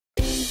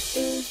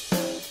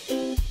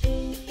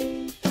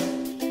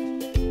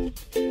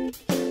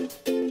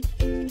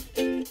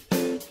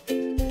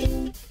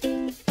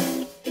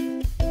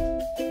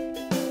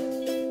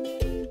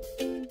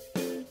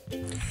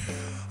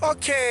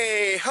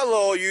Okay,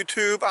 hello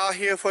YouTube, out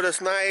here for this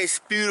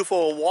nice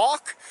beautiful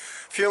walk.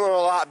 Feeling a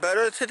lot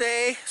better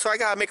today, so I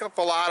gotta make up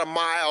a lot of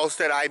miles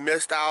that I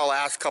missed out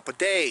last couple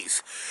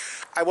days.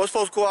 I was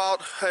supposed to go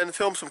out and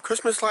film some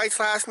Christmas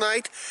lights last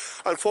night.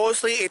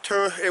 Unfortunately,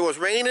 it was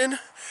raining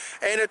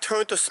and it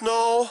turned to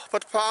snow,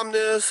 but the problem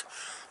is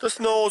the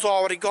snow is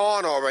already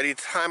gone already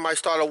the time I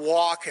started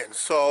walking,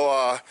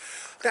 so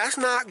that's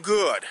not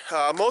good.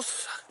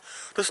 Most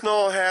the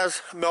snow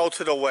has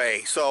melted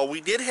away, so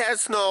we did have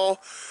snow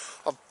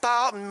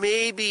about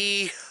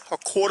maybe a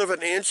quarter of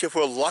an inch if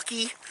we're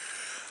lucky,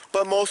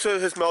 but most of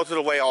it has melted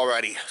away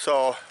already,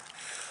 so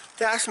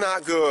that's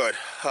not good.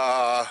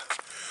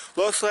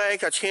 Looks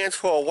like a chance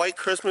for a white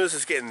Christmas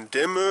is getting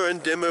dimmer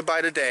and dimmer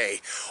by the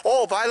day.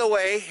 Oh, by the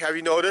way, have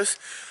you noticed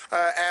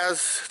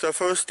as the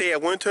first day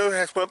of winter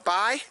has went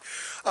by,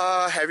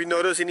 have you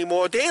noticed any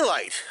more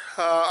daylight?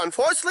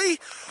 Unfortunately,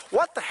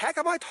 what the heck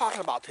am I talking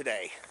about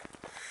today?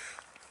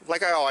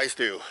 Like I always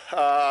do.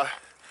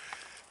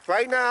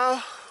 Right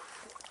now,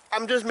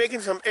 I'm just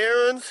making some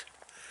errands,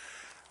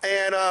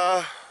 and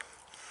I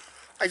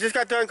just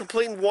got done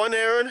completing one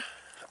errand.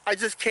 I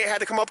just had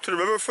to come up to the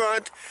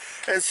riverfront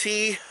and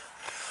see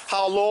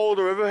how low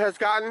the river has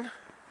gotten.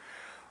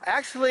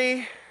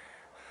 Actually,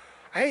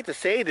 I hate to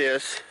say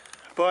this,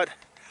 but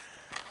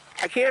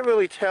I can't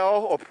really tell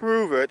or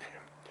prove it,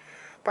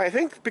 but I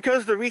think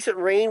because of the recent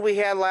rain we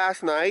had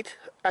last night,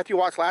 after you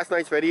watched last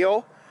night's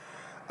video,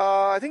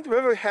 I think the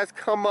river has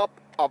come up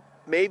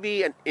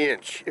maybe an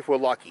inch if we're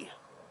lucky.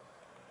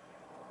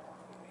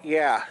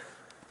 Yeah,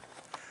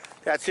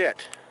 that's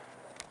it.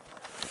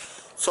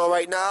 So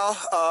right now,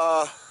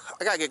 I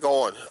gotta get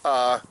going.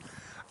 I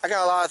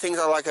got a lot of things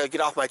I'd like to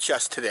get off my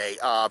chest today,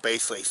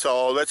 basically.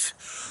 So let's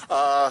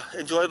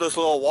enjoy this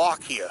little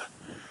walk here.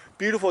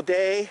 Beautiful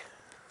day.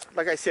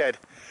 Like I said,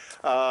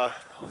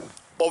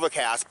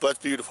 overcast, but it's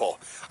beautiful.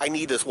 I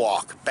need this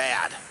walk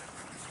bad.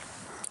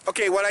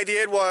 Okay, what I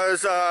did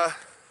was,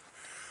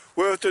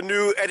 with the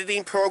new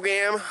editing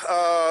program,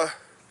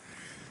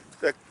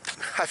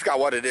 I forgot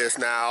what it is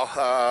now,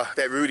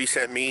 that Rudy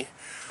sent me,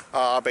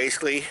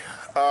 basically.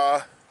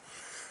 What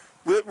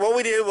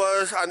we did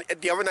was, on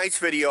the other night's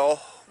video,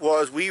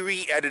 was we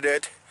re-edited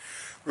it,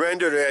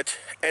 rendered it,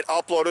 and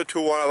uploaded it to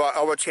one of our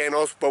other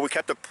channels, but we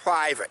kept it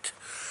private.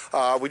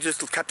 We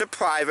just kept it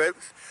private.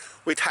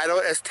 We titled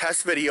it as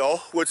test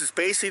video, which is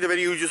basically the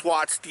video you just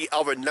watched the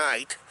other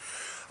night.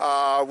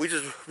 We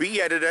just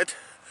re-edited it,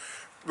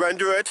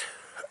 rendered it,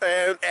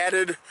 and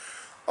added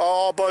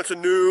a bunch of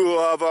new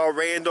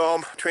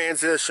random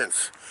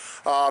transitions,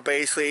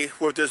 basically,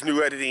 with this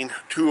new editing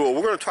tool.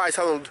 We're going to try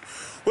something.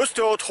 We're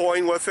still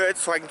toying with it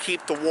so I can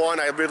keep the one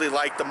I really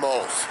like the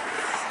most,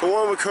 the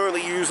one we're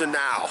currently using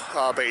now,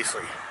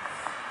 basically.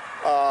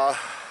 But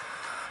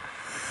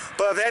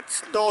if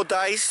that's no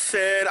dice,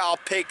 then I'll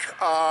pick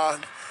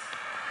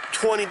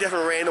 20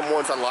 different random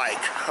ones I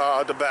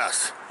like the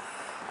best.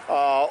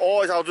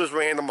 Or I'll just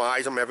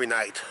randomize them every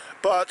night.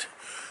 But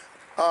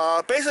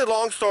basically,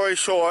 long story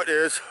short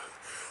is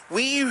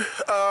we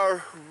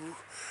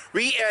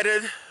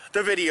re-edited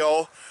the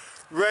video,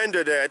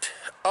 rendered it,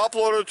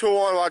 uploaded it to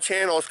one of our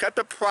channels, kept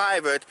it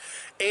private.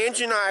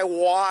 Angie and I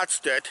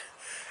watched it,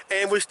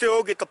 and we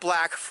still get the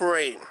black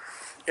frame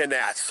in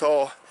that.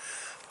 So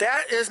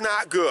that is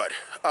not good,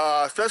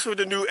 especially with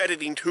the new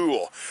editing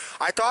tool.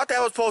 I thought that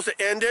was supposed to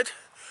end it,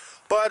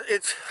 but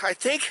I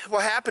think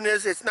what happened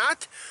is it's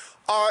not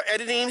our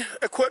editing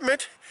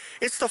equipment,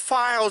 it's the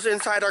files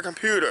inside our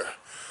computer.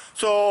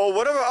 So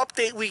whatever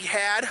update we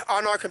had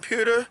on our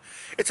computer,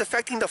 it's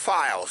affecting the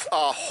files,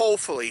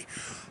 hopefully.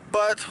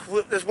 But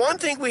there's one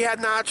thing we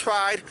had not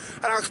tried,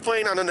 and I'll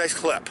explain on the next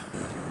clip.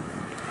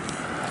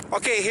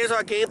 Okay, here's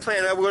our game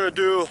plan that we're going to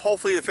do,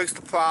 hopefully, to fix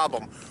the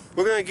problem.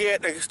 We're going to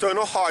get an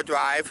external hard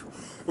drive.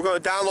 We're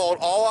going to download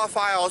all our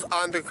files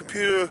on the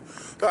computer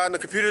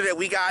that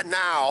we got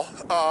now,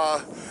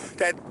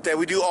 that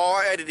we do all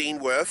our editing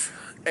with,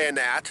 and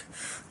that.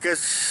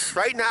 Because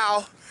right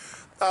now,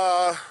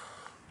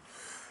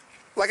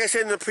 like I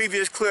said in the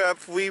previous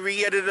clip, we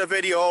re-edited a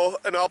video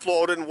and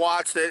uploaded and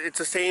watched it. It's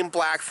the same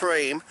black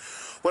frame.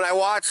 When I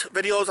watch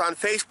videos on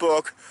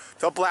Facebook,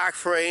 the black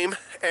frame,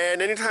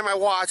 and anytime I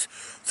watch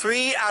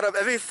 3 out of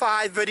every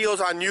 5 videos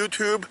on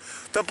YouTube,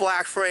 the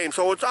black frame.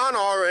 So it's on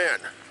our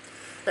end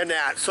and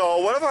that. So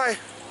whatever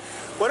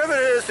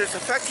it is, it's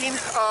affecting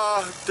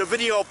the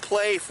video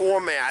play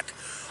format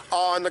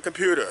on the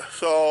computer.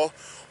 So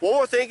what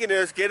we're thinking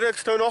is get an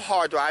external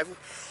hard drive.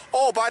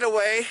 Oh, by the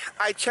way,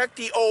 I checked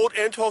the old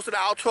intros and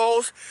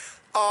outros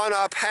on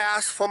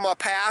from a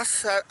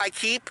past I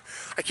keep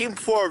them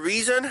for a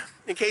reason,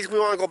 in case we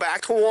want to go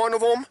back to one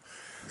of them.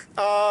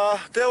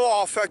 They were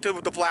all affected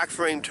with the black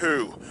frame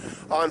too,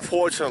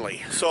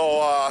 unfortunately.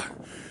 So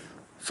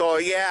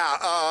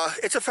yeah,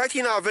 it's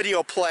affecting our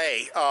video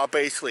play,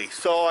 basically.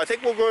 So I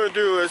think what we're going to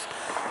do is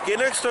get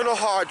an external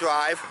hard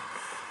drive,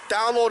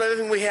 download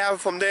everything we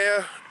have from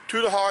there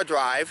to the hard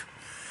drive,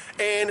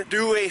 and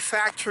do a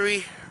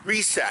factory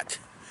reset.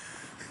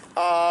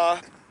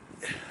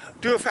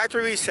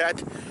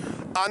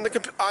 on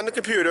the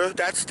computer.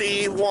 That's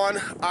the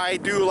one I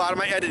do a lot of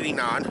my editing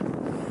on.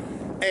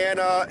 And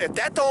if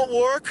that don't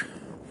work,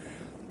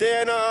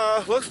 then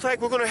looks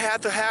like we're gonna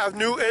have to have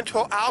new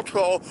intro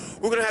outro.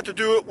 We're gonna have to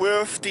do it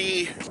with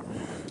the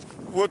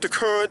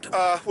current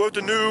with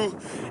the new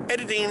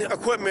editing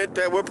equipment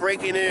that we're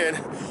breaking in,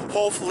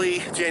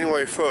 hopefully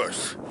January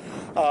 1st.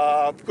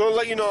 Gonna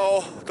let you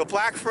know the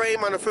black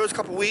frame on the first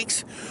couple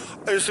weeks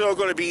is still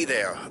gonna be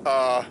there.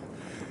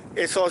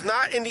 So it's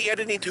not in the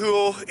editing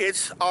tool,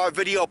 it's our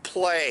video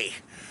play.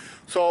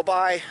 So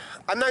I'm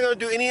not gonna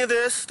do any of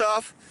this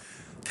stuff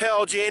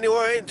till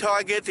January until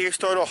I get the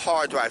external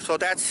hard drive. So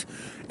that's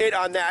it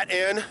on that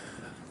end.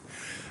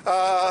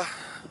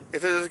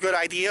 If it is a good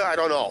idea, I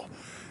don't know.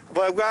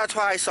 But I've got to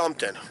try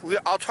something.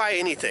 I'll try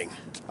anything,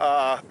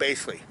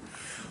 basically.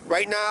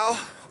 Right now,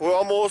 we're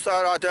almost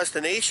at our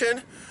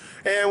destination,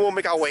 and we'll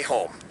make our way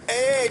home.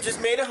 Hey,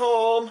 just made it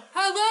home.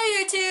 Hello,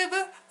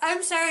 YouTube.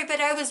 I'm sorry, but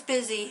I was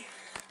busy.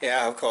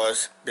 Yeah, of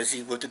course.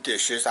 Busy with the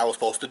dishes I was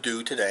supposed to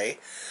do today.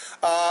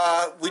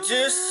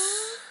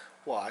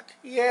 What?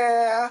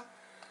 Yeah.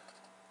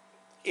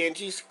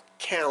 Angie's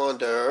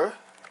calendar.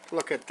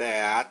 Look at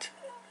that.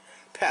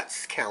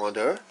 Pet's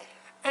calendar.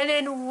 And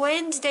then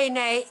Wednesday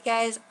night,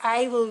 guys,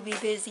 I will be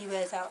busy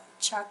without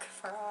Chuck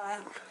for a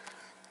while.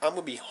 I'm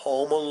gonna be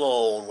home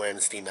alone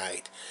Wednesday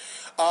night.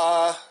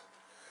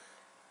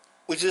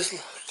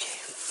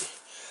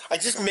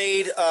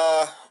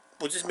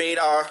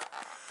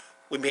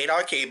 We made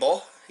our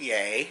cable,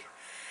 yay,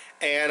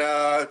 and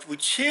I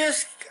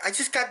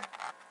just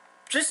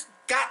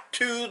got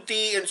to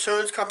the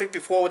insurance company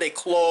before they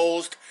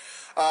closed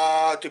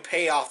to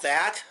pay off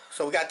that,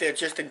 so we got there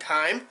just in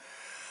time.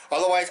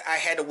 Otherwise, I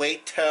had to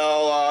wait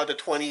till the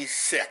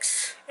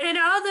 26th. And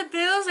all the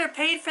bills are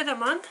paid for the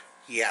month?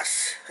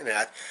 Yes, and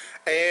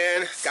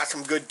got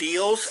some good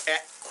deals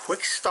at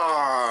Quick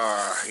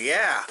Star.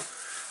 Yeah,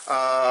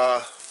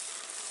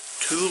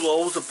 2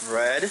 loaves of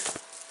bread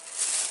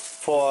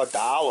for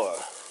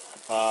 $1.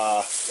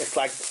 It's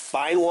like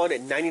buying one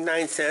at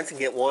 99 cents and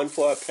get one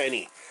for a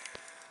penny.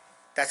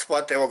 That's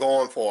what they were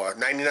going for,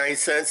 99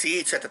 cents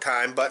each at the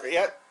time. But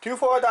yeah, 2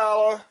 for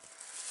 $1.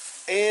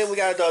 And we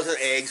got a dozen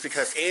eggs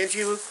because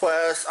Angie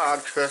requests on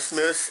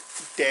Christmas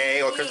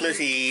Day or Christmas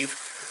Eve.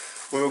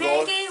 We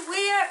are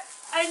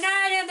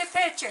not in the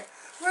picture.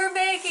 We're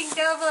making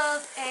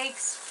deviled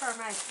eggs for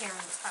my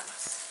parents'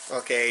 house.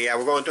 Okay, yeah,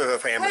 we're going to her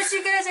family. But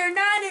you guys are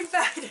not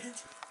invited.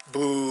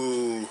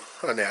 Boo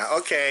on that.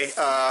 Okay,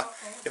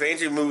 if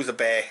Angie moves a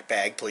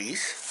bag,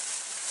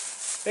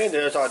 please. And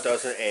there's our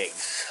dozen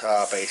eggs,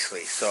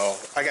 basically. So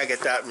I gotta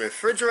get that in the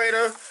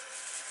refrigerator.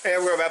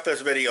 And we're gonna wrap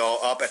this video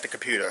up at the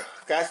computer.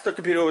 That's the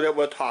computer that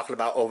we're talking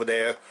about over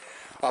there.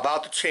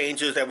 About the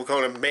changes that we're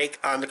gonna make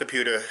on the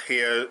computer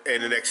here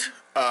in the next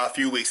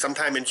few weeks,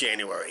 sometime in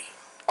January.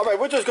 Alright,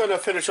 we're just gonna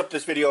finish up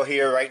this video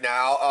here right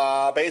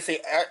now.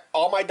 Basically,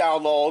 all my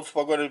downloads,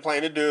 we're gonna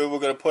plan to do, we're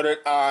gonna put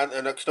it on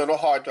an external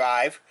hard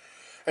drive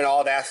and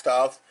all that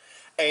stuff.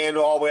 And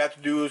all we have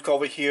to do is go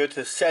over here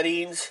to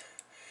settings.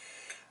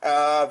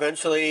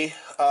 Eventually,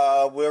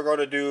 we're going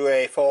to do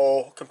a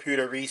full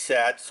computer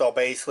reset. So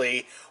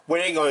basically, we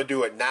ain't going to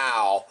do it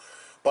now,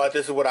 but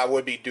this is what I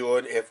would be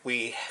doing if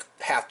we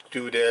have to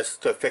do this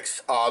to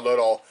fix our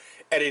little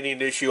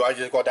editing issue. I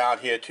just go down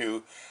here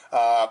to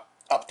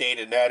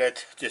update and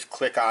edit. Just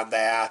click on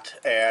that,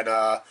 and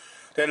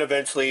then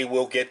eventually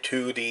we'll get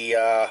to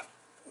the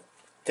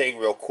thing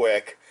real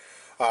quick.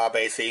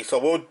 Basically, so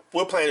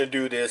we'll plan to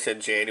do this in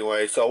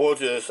January. So we'll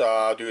just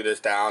do this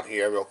down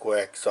here real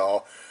quick.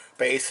 So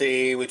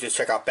basically, we just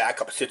check out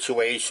backup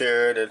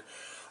situation, and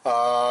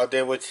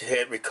then we'll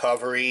hit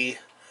recovery,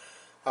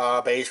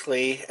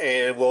 basically,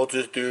 and we'll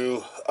just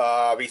do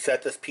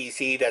reset this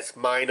PC. That's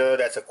minor.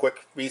 That's a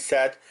quick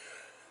reset.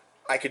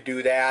 I could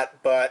do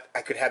that, but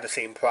I could have the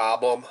same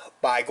problem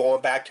by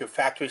going back to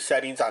factory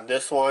settings on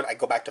this one. I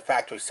go back to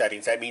factory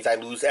settings. That means I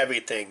lose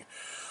everything.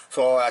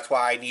 So that's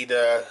why I need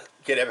to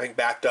get everything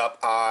backed up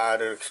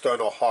on an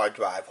external hard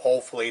drive.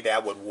 Hopefully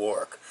that would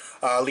work.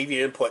 Leave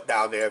your input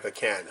down there if it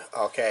can,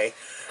 okay?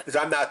 Because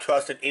I'm not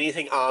trusting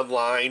anything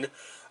online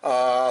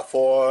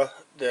for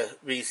the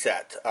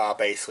reset,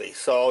 basically.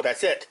 So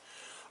that's it.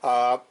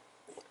 I'm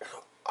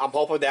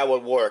hoping that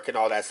would work and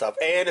all that stuff.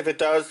 And if it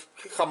does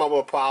come up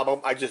with a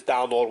problem, I just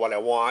download what I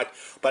want.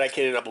 But I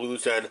can end up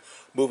losing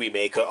Movie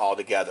Maker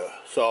altogether.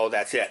 So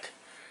that's it.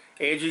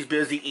 Angie's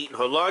busy eating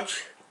her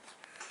lunch.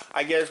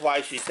 I guess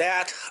while she's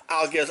that,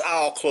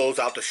 I'll close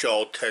out the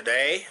show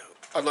today.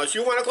 Unless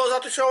you want to close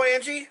out the show,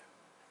 Angie?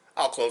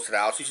 I'll close it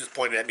out. She's just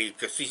pointing at me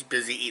because she's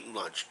busy eating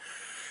lunch.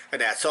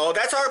 And that. So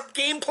that's our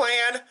game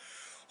plan.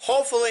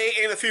 Hopefully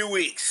in a few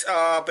weeks.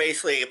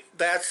 Basically,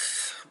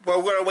 that's where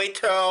we're going to wait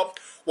till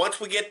once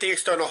we get the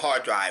external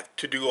hard drive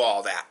to do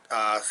all that.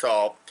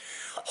 So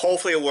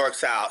hopefully it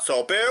works out.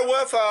 So bear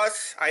with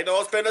us. I know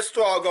it's been a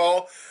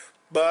struggle,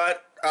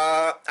 but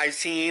I've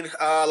seen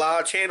a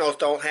lot of channels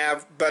don't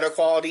have better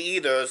quality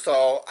either.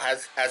 So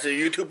as a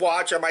YouTube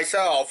watcher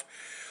myself,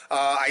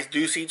 I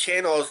do see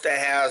channels that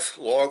has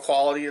lower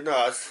quality than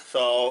us.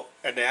 So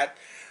and that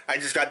I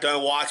just got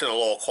done watching a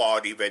low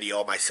quality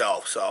video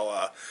myself.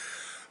 So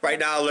right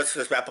now, let's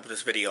just wrap up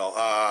this video.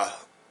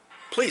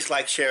 Please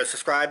like, share,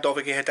 subscribe. Don't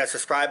forget to hit that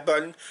subscribe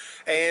button.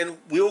 And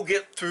we'll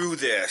get through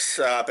this,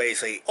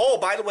 basically. Oh,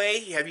 by the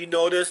way, have you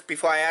noticed,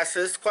 before I ask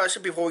this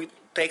question, before we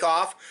take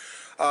off,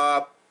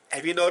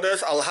 have you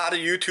noticed a lot of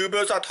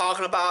YouTubers are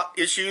talking about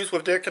issues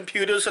with their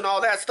computers and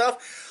all that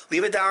stuff?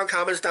 Leave it down,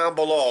 comments down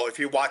below if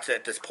you watch it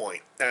at this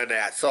point and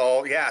that.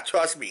 So, yeah,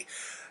 trust me.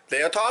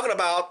 They're talking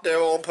about their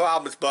own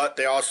problems, but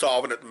they are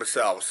solving it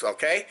themselves,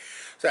 okay?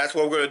 So that's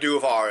what we're going to do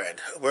with our end.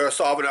 We're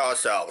solving it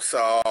ourselves.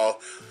 So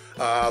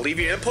leave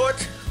your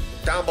input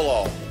down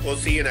below. We'll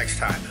see you next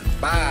time.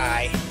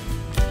 Bye.